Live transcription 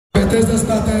Bethesda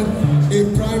started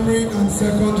a primary and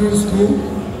secondary school,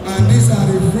 and these are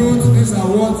the fruits, these are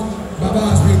what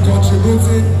Baba has been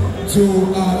contributing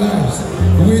to our lives.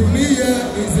 With me here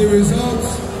is the results,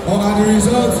 or are the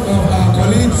results of our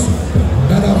colleagues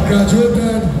that have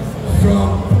graduated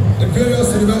from the various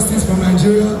universities from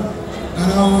Nigeria, and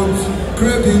I would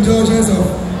crave the indulgence of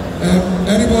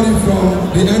anybody from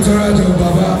the entourage of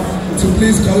Baba to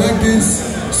please collect this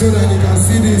so that he can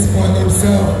see this for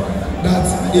himself, that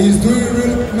he is doing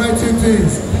real mighty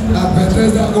things at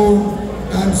Bethesda Home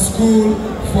and School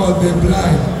for the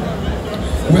Blind.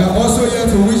 We are also here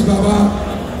to wish Baba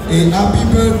a happy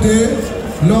birthday,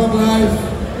 long life,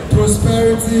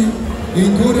 prosperity,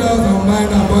 in good health of mind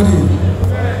and body.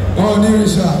 Ooni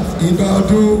Richard, Iba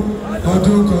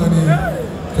Odun Koni.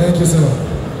 Thank you, sir.